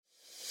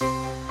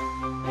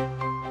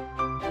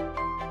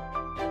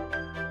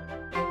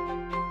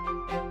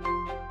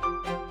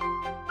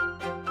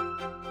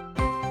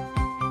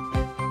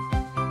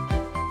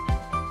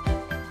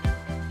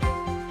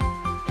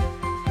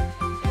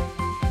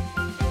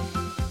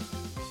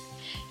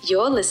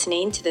You're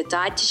listening to the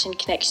Dietitian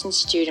Connection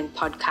Student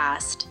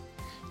Podcast.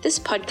 This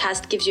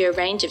podcast gives you a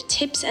range of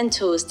tips and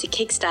tools to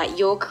kickstart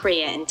your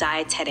career in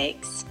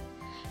dietetics.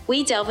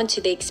 We delve into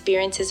the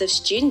experiences of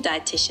student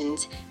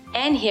dietitians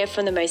and hear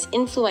from the most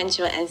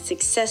influential and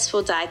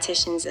successful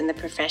dietitians in the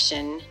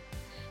profession.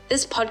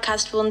 This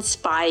podcast will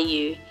inspire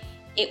you,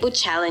 it will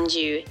challenge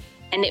you,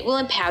 and it will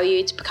empower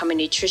you to become a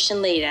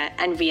nutrition leader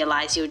and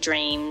realize your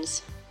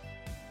dreams.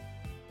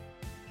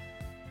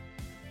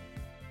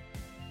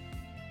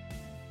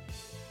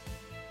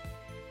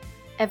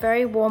 A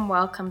very warm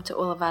welcome to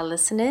all of our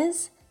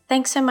listeners.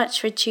 Thanks so much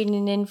for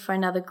tuning in for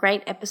another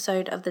great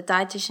episode of the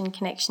Dietitian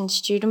Connection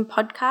Student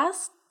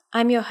Podcast.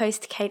 I'm your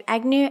host, Kate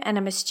Agnew, and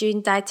I'm a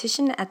student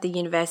dietitian at the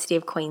University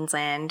of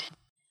Queensland.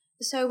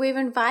 So we've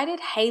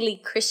invited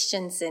Hayley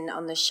Christensen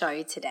on the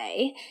show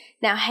today.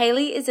 Now,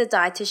 Hayley is a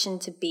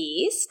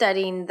dietitian-to-be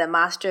studying the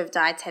Master of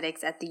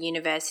Dietetics at the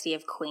University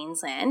of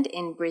Queensland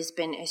in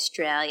Brisbane,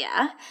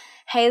 Australia.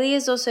 Hayley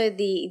is also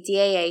the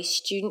DAA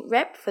student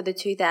rep for the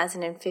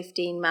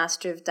 2015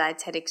 Master of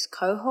Dietetics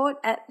cohort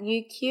at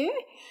UQ.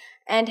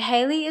 And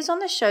Hayley is on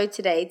the show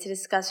today to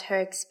discuss her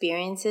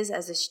experiences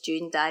as a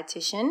student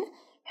dietitian,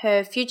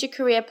 her future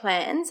career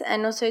plans,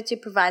 and also to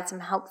provide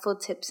some helpful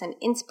tips and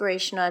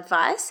inspirational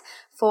advice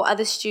for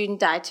other student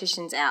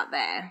dietitians out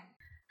there.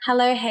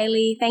 Hello,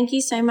 Hayley. Thank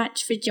you so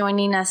much for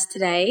joining us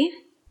today.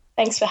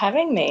 Thanks for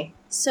having me.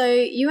 So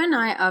you and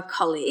I are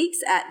colleagues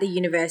at the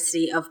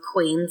University of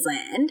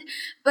Queensland,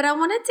 but I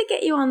wanted to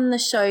get you on the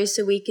show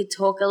so we could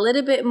talk a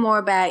little bit more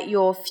about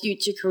your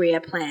future career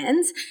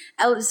plans,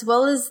 as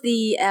well as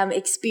the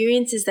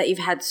experiences that you've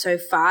had so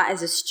far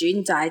as a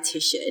student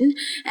dietitian,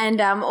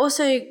 and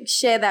also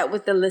share that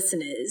with the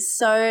listeners.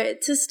 So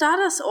to start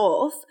us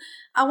off,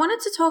 I wanted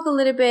to talk a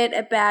little bit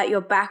about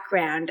your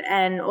background,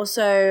 and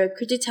also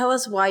could you tell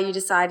us why you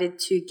decided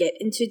to get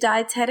into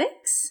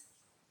dietetics?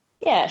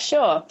 Yeah,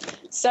 sure.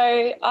 So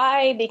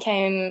I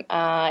became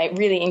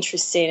really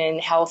interested in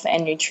health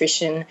and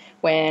nutrition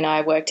when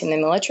I worked in the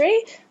military.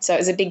 So it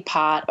was a big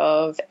part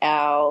of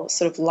our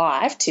sort of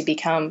life to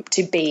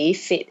be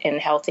fit and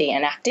healthy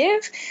and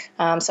active.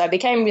 So I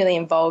became really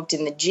involved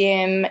in the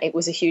gym. It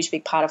was a huge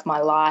big part of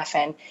my life,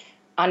 and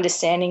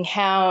understanding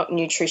how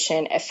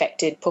nutrition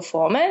affected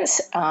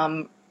performance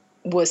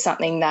was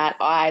something that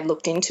I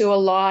looked into a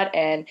lot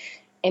and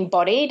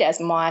embodied as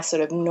my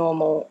sort of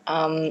normal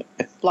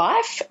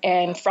life.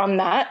 And from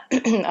that,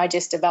 I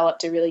just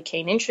developed a really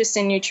keen interest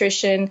in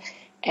nutrition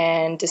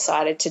and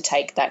decided to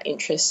take that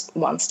interest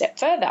one step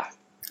further.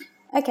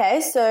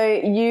 Okay, so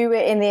you were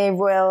in the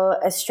Royal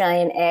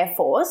Australian Air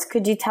Force.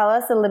 Could you tell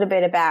us a little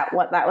bit about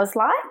what that was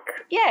like?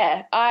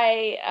 Yeah,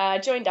 I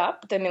joined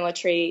up the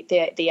military,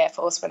 the Air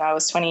Force, when I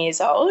was 20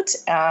 years old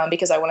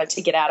because I wanted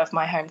to get out of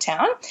my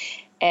hometown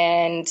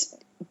and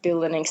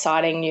build an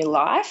exciting new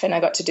life, and I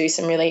got to do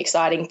some really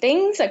exciting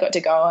things. I got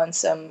to go on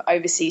some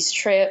overseas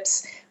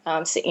trips,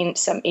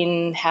 some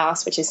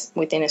in-house, which is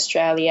within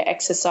Australia,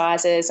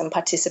 exercises, and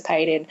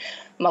participate in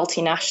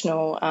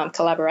multinational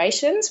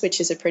collaborations, which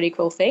is a pretty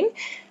cool thing.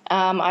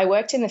 I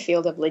worked in the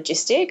field of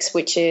logistics,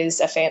 which is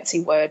a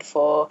fancy word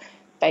for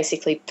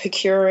basically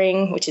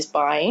procuring, which is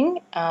buying,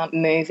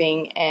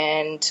 moving,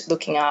 and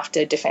looking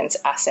after defence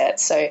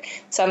assets. So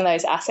some of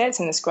those assets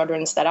in the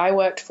squadrons that I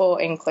worked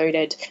for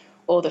included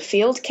all the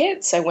field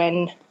kit. So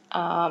when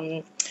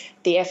the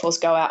Air Force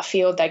go out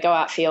field, they go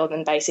out field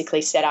and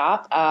basically set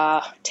up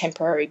a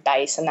temporary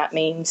base, and that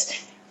means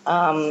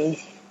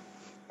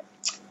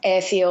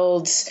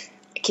airfields,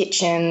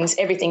 kitchens,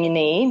 everything you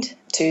need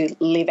to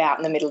live out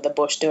in the middle of the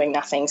bush doing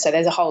nothing. So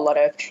there's a whole lot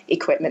of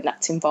equipment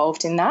that's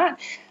involved in that.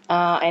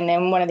 And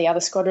then one of the other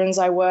squadrons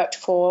I worked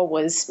for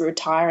was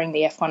retiring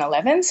the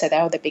F-111, so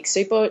they were the big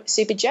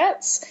super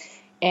jets.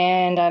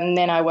 And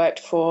then I worked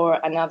for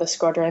another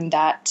squadron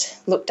that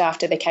looked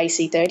after the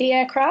KC-30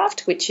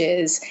 aircraft, which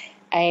is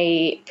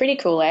a pretty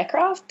cool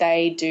aircraft.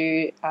 They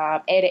do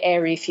air-to-air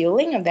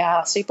refueling of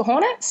our Super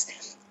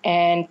Hornets,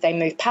 and they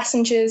move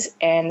passengers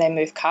and they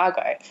move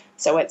cargo.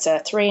 So it's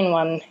a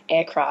 3-in-1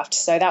 aircraft.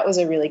 So that was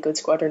a really good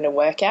squadron to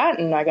work at,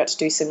 and I got to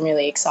do some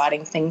really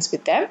exciting things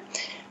with them.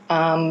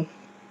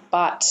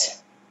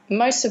 But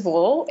most of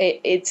all,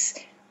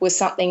 it was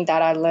something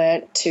that I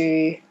learnt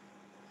to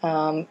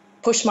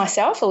push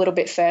myself a little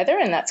bit further,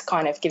 and that's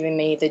kind of given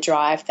me the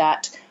drive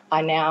that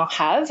I now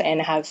have and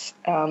have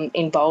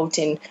involved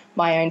in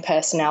my own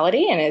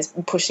personality, and is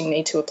pushing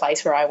me to a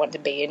place where I want to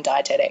be in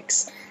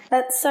dietetics.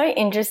 That's so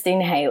interesting,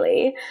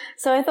 Hayley.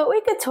 So I thought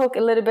we could talk a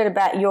little bit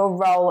about your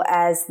role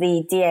as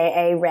the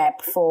DAA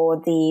rep for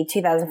the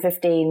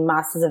 2015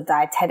 Masters of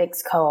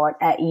Dietetics cohort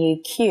at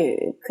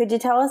UQ. Could you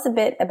tell us a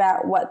bit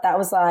about what that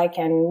was like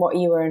and what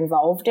you were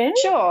involved in?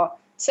 Sure.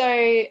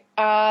 So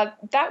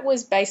that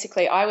was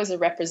basically, I was a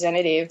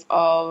representative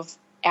of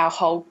our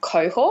whole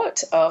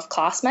cohort of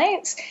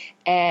classmates,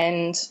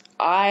 and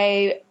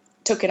I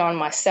took it on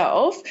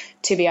myself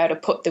to be able to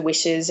put the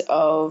wishes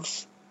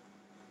of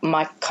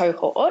my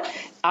cohort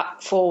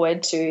up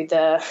forward to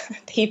the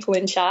people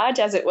in charge,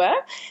 as it were.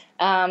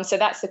 So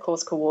that's the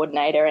course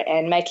coordinator,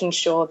 and making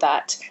sure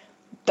that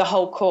the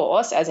whole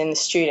course, as in the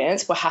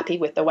students, were happy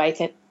with the way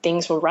that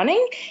things were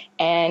running,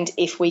 and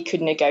if we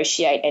could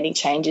negotiate any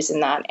changes in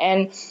that.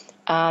 And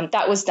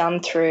that was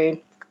done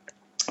through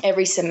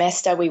every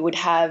semester. We would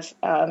have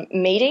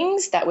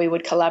meetings that we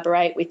would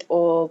collaborate with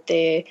all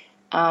the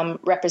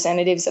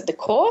representatives of the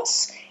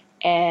course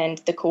and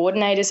the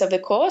coordinators of the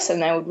course,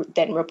 and they would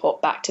then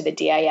report back to the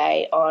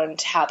DAA on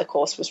how the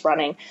course was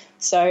running.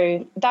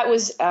 So that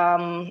was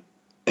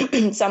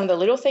some of the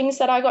little things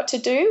that I got to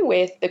do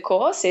with the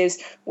course.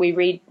 Is we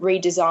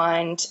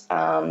redesigned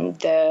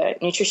the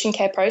nutrition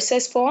care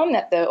process form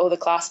that all the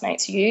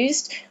classmates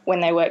used when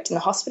they worked in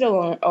the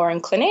hospital or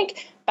in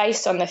clinic,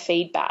 based on the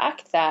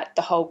feedback that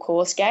the whole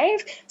course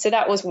gave. So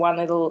that was one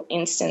little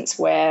instance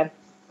where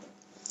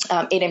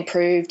it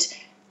improved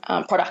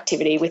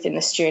productivity within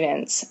the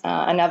students.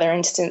 Another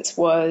instance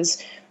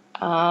was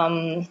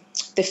the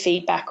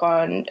feedback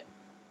on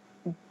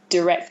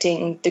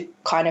directing the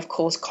kind of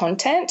course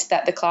content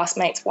that the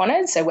classmates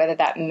wanted. So whether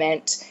that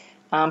meant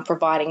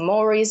providing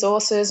more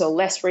resources or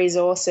less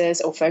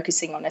resources, or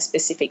focusing on a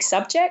specific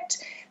subject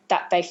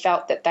that they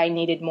felt that they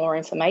needed more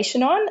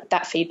information on,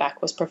 that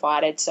feedback was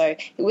provided. So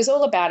it was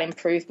all about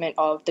improvement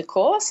of the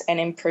course and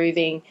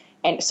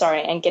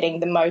and getting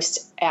the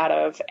most out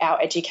of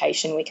our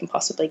education we can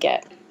possibly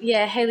get.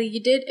 Yeah, Hayley, you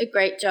did a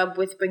great job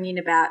with bringing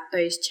about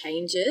those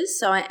changes.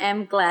 So I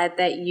am glad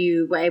that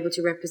you were able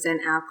to represent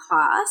our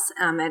class,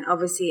 and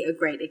obviously a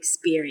great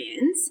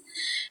experience.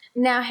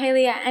 Now,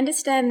 Hayley, I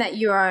understand that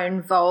you are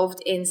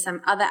involved in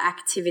some other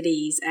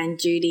activities and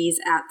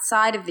duties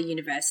outside of the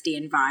university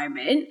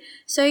environment.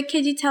 So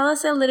could you tell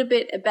us a little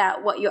bit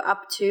about what you're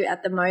up to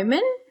at the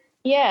moment?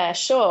 Yeah,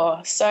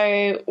 sure.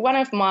 So one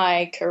of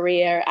my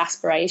career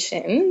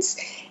aspirations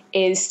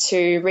is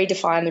to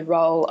redefine the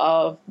role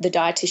of the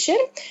dietitian,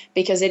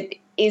 because it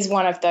is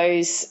one of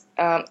those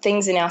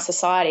things in our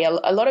society. A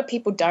lot of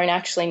people don't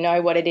actually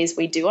know what it is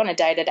we do on a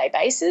day-to-day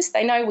basis.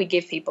 They know we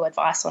give people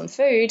advice on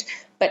food,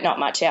 but not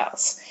much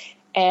else.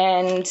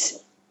 And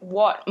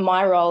what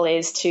my role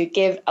is to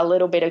give a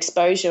little bit of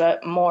exposure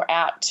more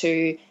out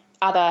to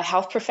other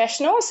health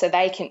professionals so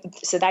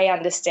they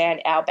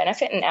understand our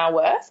benefit and our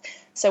worth.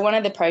 So one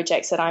of the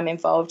projects that I'm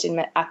involved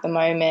in at the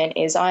moment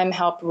is I'm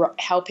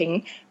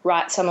helping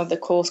write some of the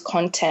course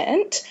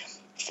content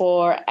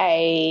for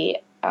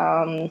a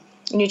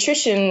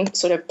nutrition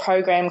sort of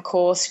program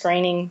course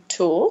screening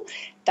tool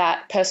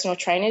that personal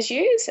trainers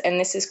use, and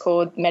this is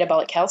called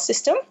Metabolic Health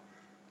System.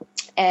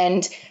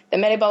 And the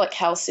Metabolic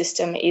Health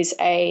System is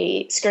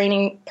a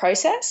screening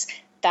process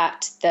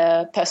that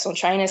the personal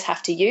trainers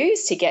have to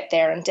use to get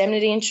their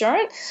indemnity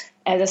insurance.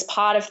 And as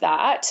part of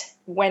that,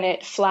 when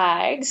it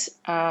flags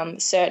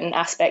certain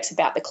aspects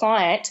about the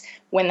client,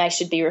 when they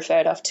should be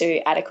referred off to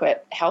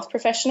adequate health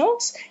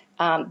professionals,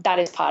 that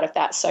is part of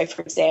that. So,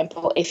 for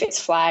example, if it's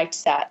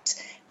flagged that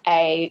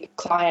a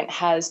client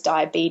has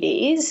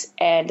diabetes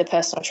and the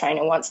personal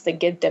trainer wants to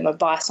give them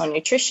advice on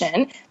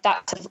nutrition,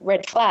 that's a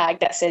red flag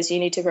that says you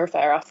need to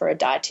refer off for a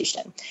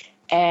dietitian.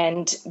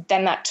 And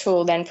then that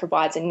tool then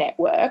provides a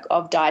network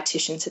of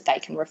dietitians that they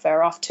can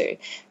refer off to.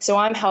 So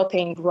I'm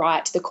helping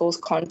write the course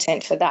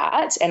content for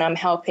that, and I'm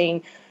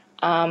helping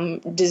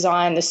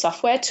design the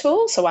software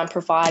tool. So I'm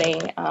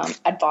providing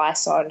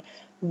advice on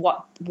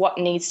what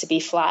needs to be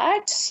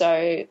flagged.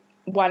 So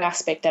one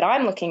aspect that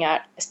I'm looking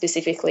at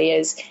specifically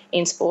is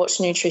in sports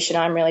nutrition.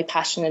 I'm really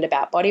passionate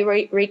about body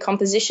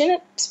recomposition,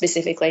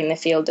 specifically in the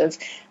field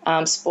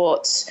of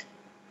sports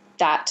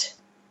that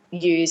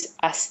use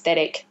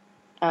aesthetic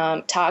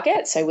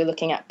targets. So we're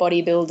looking at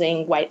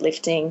bodybuilding,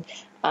 weightlifting,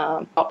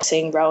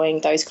 boxing,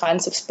 rowing, those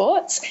kinds of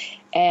sports.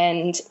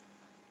 And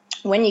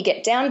when you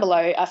get down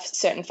below a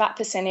certain fat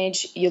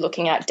percentage, you're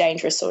looking at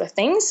dangerous sort of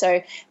things.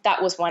 So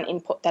that was one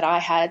input that I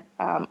had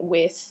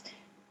with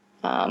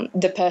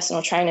the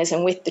personal trainers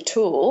and with the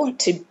tool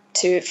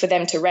for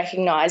them to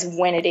recognise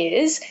when it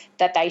is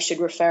that they should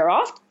refer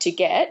off to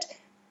get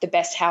the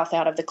best health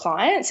out of the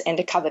clients and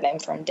to cover them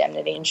for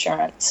indemnity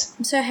insurance.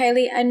 So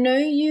Hayley, I know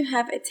you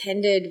have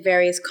attended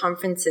various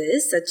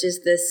conferences such as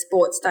the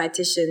Sports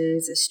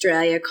Dietitians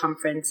Australia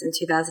Conference in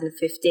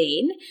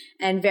 2015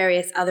 and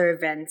various other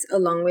events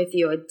along with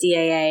your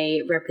DAA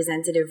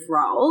representative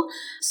role.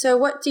 So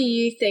what do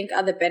you think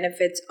are the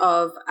benefits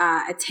of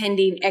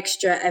attending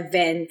extra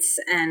events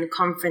and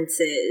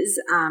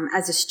conferences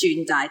as a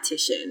student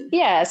dietitian?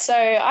 Yeah, so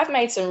I've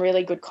made some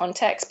really good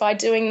contacts by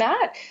doing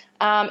that.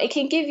 It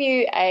can give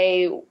you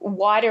a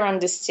wider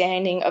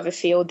understanding of a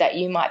field that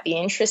you might be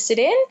interested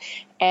in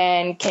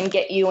and can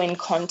get you in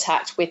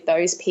contact with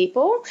those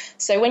people.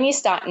 So when you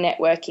start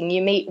networking,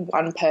 you meet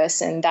one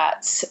person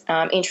that's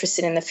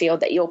interested in the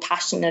field that you're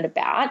passionate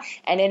about,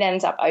 and it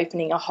ends up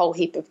opening a whole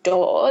heap of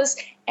doors,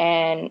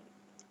 and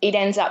it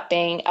ends up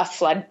being a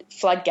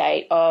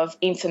floodgate of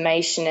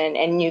information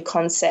and new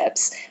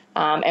concepts.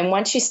 And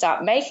once you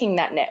start making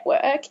that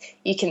network,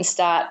 you can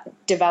start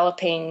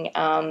developing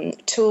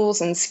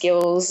tools and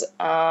skills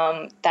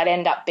that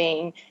end up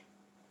being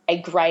a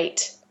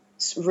great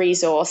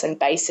resource and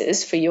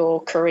basis for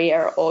your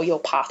career or your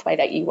pathway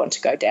that you want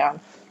to go down.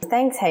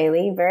 Thanks,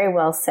 Hayley. Very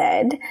well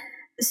said.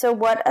 So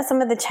what are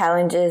some of the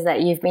challenges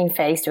that you've been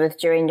faced with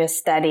during your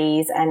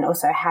studies, and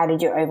also how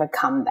did you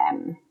overcome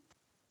them?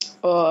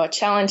 Or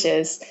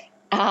challenges.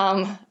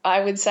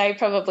 I would say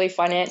probably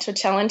financial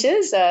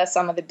challenges are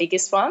some of the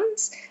biggest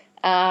ones.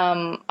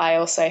 I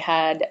also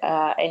had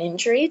an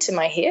injury to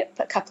my hip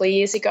a couple of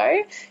years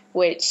ago,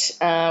 which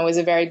was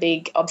a very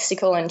big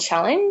obstacle and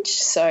challenge.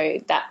 So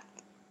that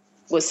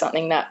was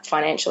something that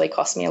financially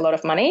cost me a lot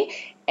of money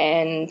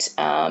and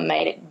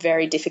made it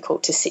very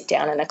difficult to sit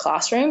down in a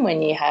classroom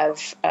when you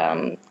have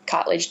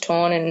cartilage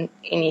torn in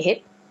your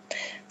hip.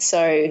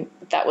 So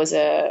that was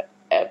a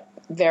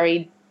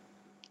very,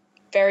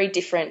 very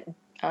different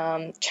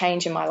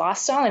change in my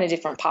lifestyle and a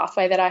different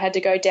pathway that I had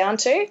to go down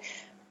to.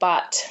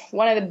 But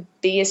one of the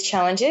biggest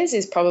challenges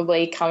is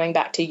probably coming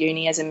back to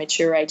uni as a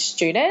mature age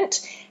student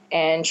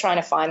and trying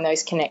to find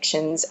those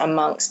connections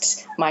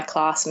amongst my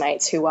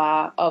classmates who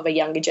are of a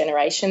younger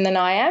generation than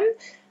I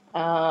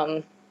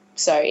am.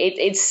 So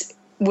it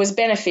was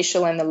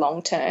beneficial in the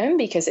long term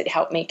because it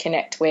helped me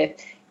connect with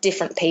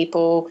different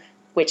people,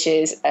 which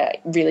is a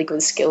really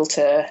good skill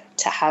to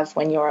have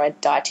when you're a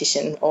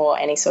dietitian or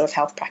any sort of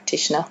health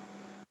practitioner.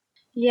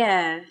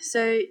 Yeah,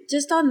 so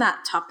just on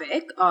that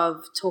topic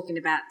of talking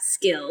about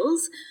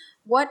skills,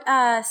 what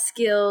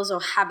skills or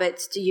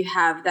habits do you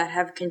have that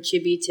have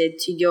contributed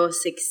to your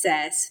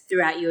success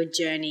throughout your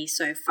journey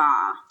so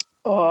far?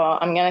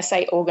 I'm going to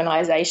say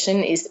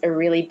organisation is a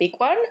really big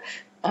one.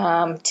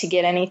 To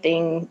get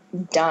anything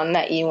done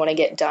that you want to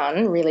get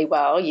done really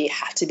well, you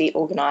have to be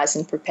organised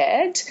and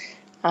prepared.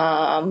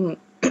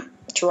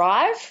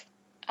 Drive.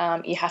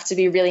 You have to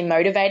be really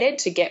motivated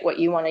to get what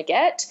you want to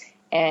get,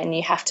 and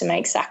you have to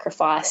make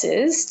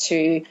sacrifices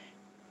to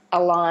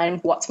align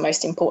what's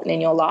most important in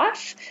your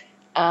life.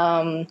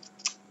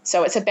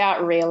 So it's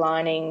about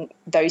realigning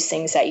those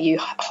things that you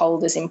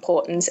hold as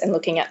important and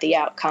looking at the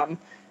outcome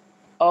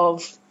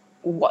of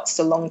what's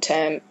the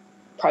long-term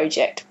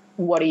project.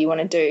 What do you want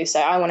to do? So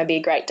I want to be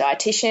a great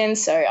dietitian,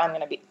 so I'm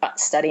going to be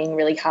studying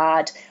really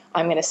hard.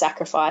 I'm going to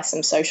sacrifice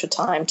some social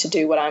time to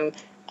do what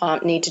I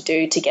need to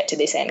do to get to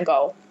this end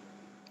goal.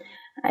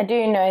 I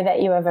do know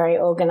that you are very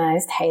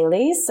organised,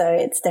 Hayley, so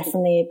it's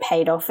definitely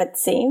paid off, it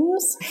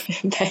seems.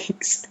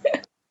 Thanks.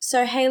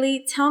 So,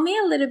 Hayley, tell me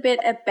a little bit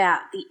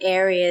about the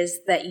areas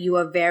that you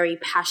are very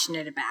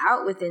passionate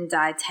about within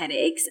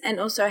dietetics, and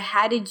also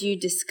how did you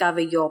discover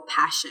your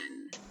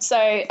passion? So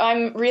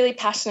I'm really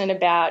passionate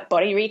about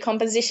body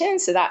recomposition.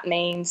 So that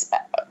means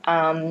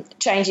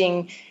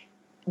changing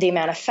the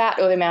amount of fat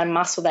or the amount of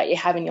muscle that you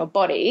have in your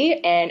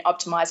body and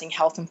optimizing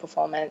health and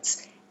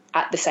performance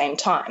at the same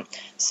time.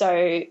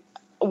 So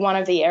one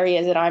of the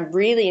areas that I'm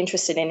really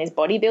interested in is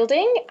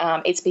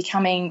bodybuilding. It's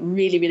becoming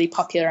really, really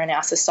popular in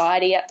our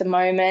society at the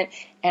moment.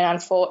 And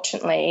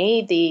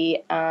unfortunately,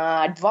 the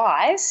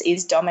advice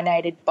is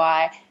dominated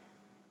by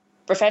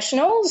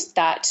professionals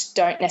that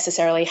don't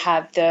necessarily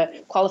have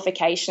the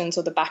qualifications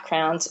or the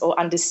backgrounds or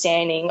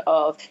understanding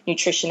of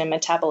nutrition and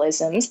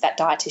metabolisms that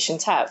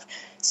dietitians have.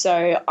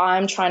 So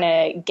I'm trying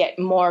to get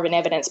more of an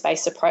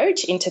evidence-based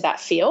approach into that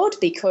field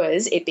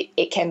because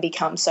it can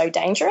become so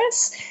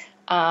dangerous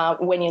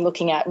when you're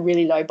looking at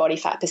really low body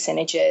fat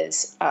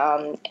percentages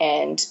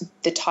and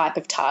the type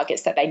of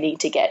targets that they need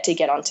to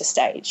get onto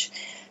stage.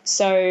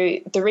 So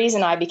the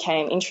reason I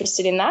became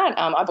interested in that,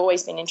 I've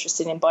always been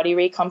interested in body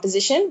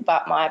recomposition,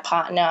 but my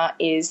partner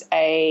is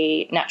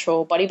a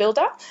natural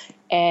bodybuilder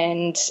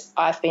and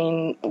I've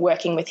been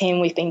working with him.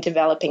 We've been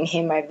developing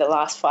him over the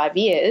last 5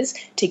 years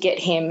to get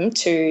him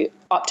to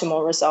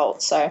optimal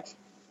results. So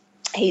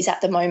he's at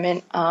the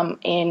moment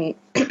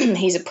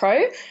he's a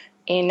pro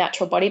in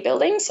natural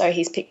bodybuilding. So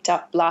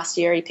last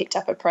year he picked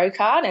up a pro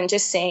card, and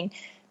just seeing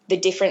the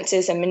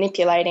differences and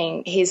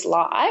manipulating his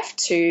life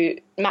to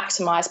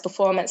maximize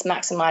performance,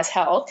 maximize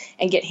health,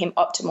 and get him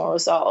optimal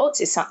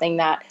results is something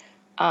that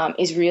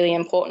is really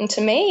important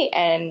to me.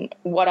 And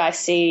what I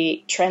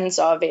see trends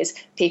of is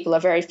people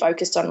are very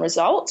focused on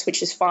results,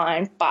 which is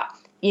fine, but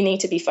you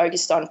need to be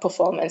focused on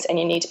performance and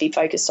you need to be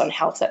focused on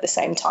health at the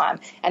same time.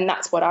 And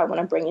that's what I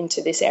want to bring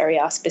into this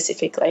area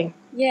specifically.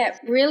 Yeah,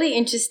 really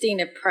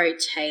interesting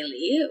approach,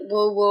 Hayley.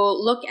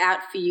 We'll look out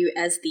for you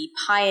as the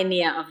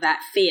pioneer of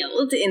that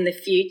field in the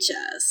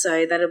future.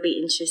 So that'll be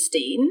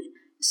interesting.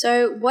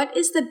 So what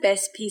is the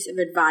best piece of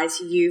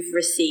advice you've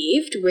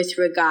received with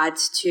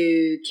regards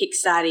to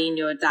kickstarting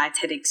your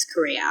dietetics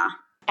career?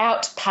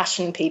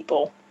 Out-passion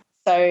people.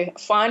 So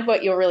find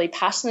what you're really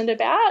passionate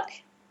about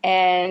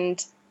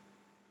and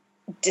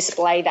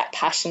display that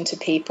passion to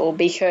people,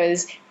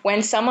 because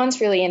when someone's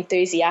really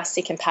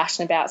enthusiastic and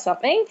passionate about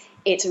something,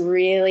 it's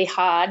really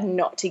hard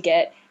not to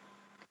get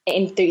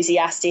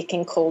enthusiastic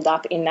and caught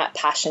up in that,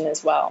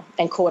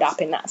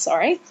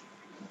 sorry.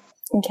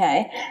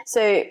 Okay.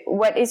 So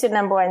what is your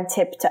number one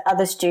tip to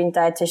other student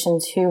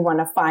dietitians who want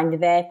to find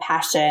their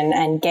passion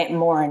and get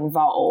more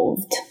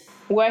involved?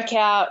 Work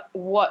out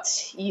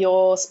what's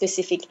your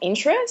specific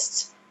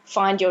interest,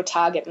 find your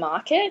target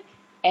market,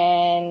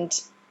 and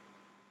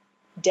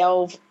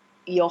delve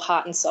your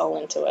heart and soul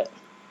into it.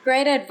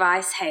 Great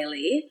advice,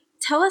 Hayley.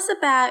 tell us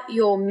about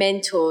your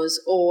mentors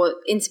or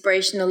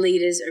inspirational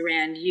leaders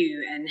around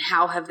you and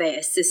how have they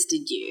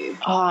assisted you?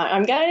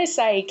 I'm going to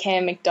say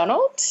Cam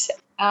McDonald.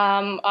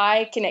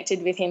 I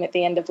connected with him at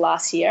the end of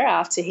last year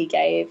after he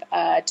gave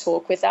a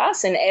talk with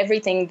us, and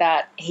everything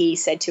that he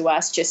said to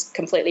us just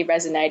completely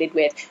resonated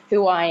with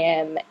who I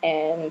am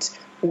and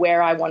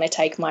where I want to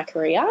take my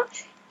career.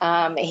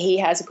 He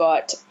has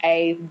got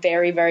a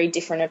very, very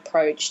different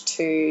approach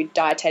to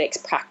dietetics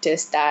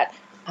practice that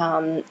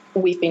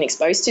we've been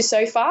exposed to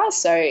so far.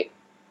 So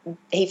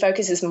he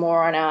focuses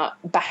more on our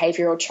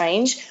behavioural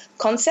change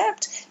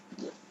concept,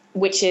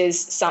 which is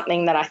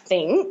something that I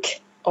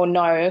think or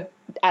know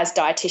as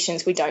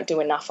dietitians we don't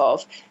do enough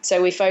of.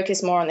 So we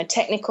focus more on the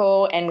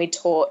technical, and we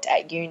taught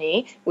at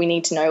uni we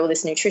need to know all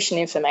this nutrition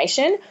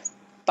information,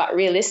 but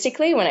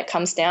realistically when it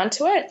comes down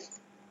to it,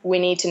 we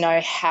need to know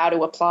how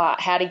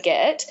to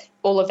get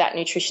all of that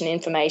nutrition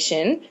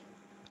information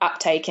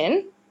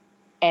uptaken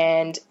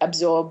and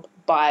absorbed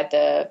by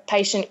the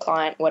patient,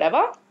 client,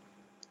 whatever.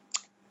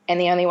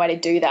 And the only way to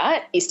do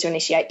that is to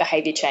initiate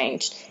behaviour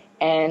change,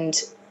 and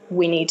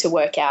we need to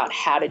work out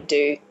how to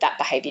do that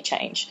behaviour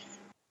change.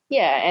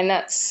 Yeah, and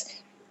that's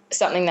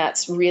something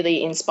that's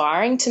really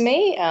inspiring to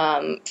me,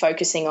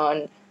 focusing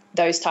on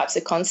those types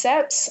of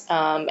concepts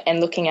and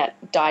looking at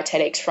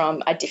dietetics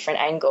from a different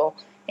angle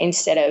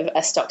instead of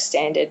a stock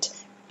standard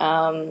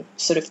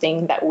sort of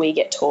thing that we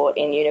get taught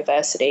in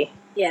university.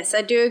 Yes,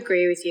 I do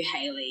agree with you,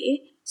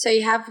 Hayley. So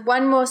you have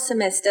one more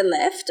semester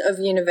left of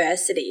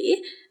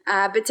university,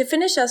 but to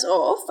finish us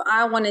off,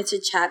 I wanted to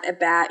chat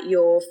about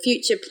your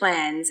future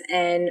plans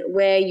and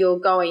where you're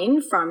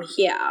going from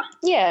here.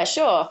 Yeah,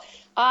 sure.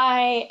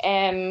 I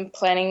am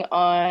planning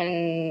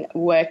on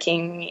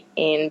working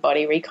in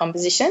body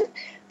recomposition,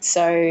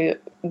 so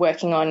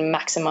working on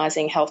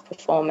maximising health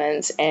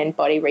performance and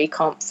body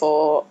recomp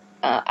for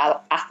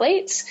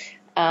athletes.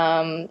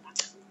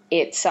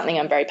 It's something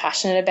I'm very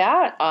passionate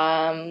about.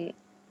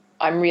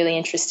 I'm really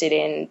interested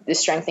in the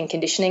strength and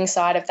conditioning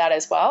side of that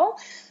as well.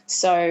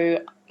 So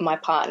my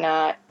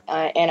partner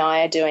and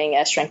I are doing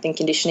a strength and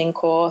conditioning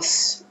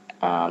course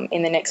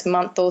in the next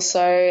month or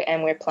so,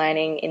 and we're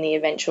planning in the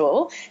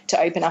eventual to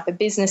open up a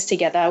business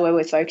together where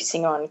we're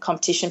focusing on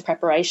competition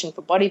preparation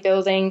for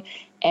bodybuilding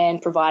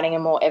and providing a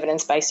more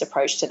evidence-based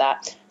approach to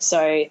that.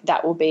 So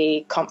that will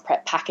be comp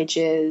prep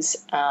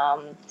packages,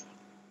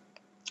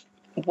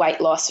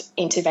 weight loss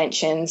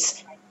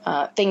interventions,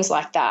 things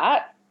like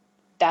that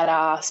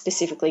are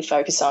specifically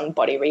focused on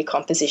body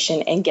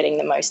recomposition and getting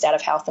the most out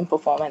of health and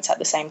performance at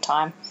the same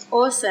time.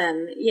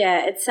 Awesome.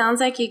 Yeah, it sounds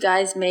like you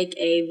guys make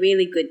a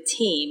really good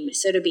team.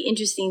 So it'll be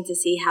interesting to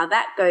see how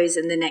that goes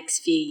in the next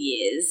few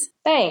years.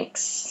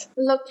 Thanks.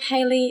 Look,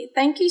 Hayley,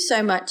 thank you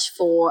so much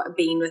for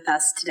being with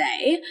us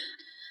today.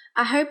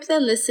 I hope the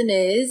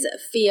listeners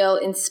feel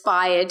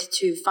inspired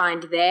to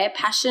find their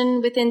passion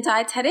within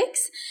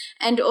dietetics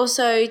and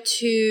also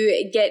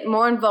to get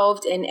more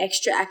involved in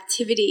extra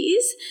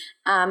activities,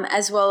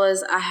 as well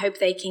as I hope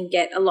they can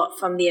get a lot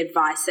from the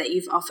advice that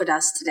you've offered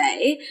us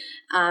today.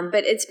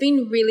 But it's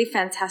been really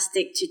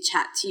fantastic to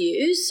chat to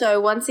you.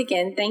 So once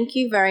again, thank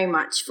you very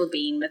much for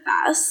being with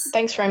us.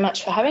 Thanks very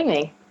much for having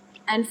me.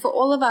 And for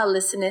all of our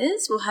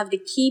listeners, we'll have the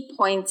key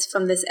points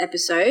from this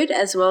episode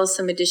as well as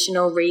some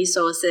additional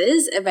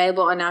resources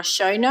available on our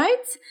show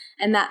notes,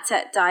 and that's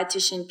at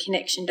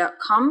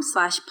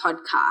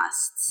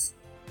dietitianconnection.com/podcasts.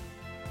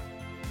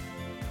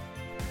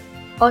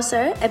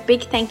 Also, a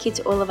big thank you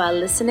to all of our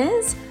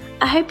listeners.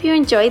 I hope you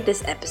enjoyed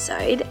this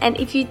episode, and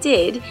if you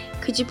did,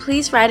 could you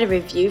please write a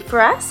review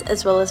for us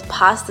as well as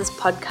pass this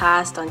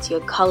podcast on to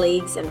your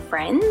colleagues and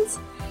friends?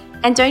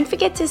 And don't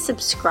forget to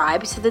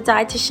subscribe to the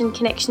Dietitian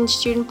Connection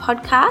Student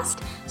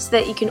Podcast so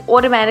that you can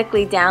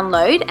automatically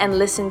download and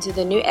listen to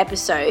the new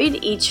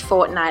episode each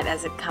fortnight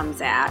as it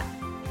comes out.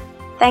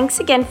 Thanks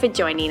again for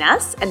joining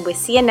us, and we'll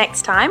see you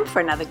next time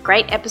for another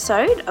great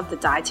episode of the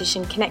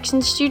Dietitian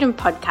Connection Student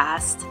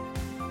Podcast.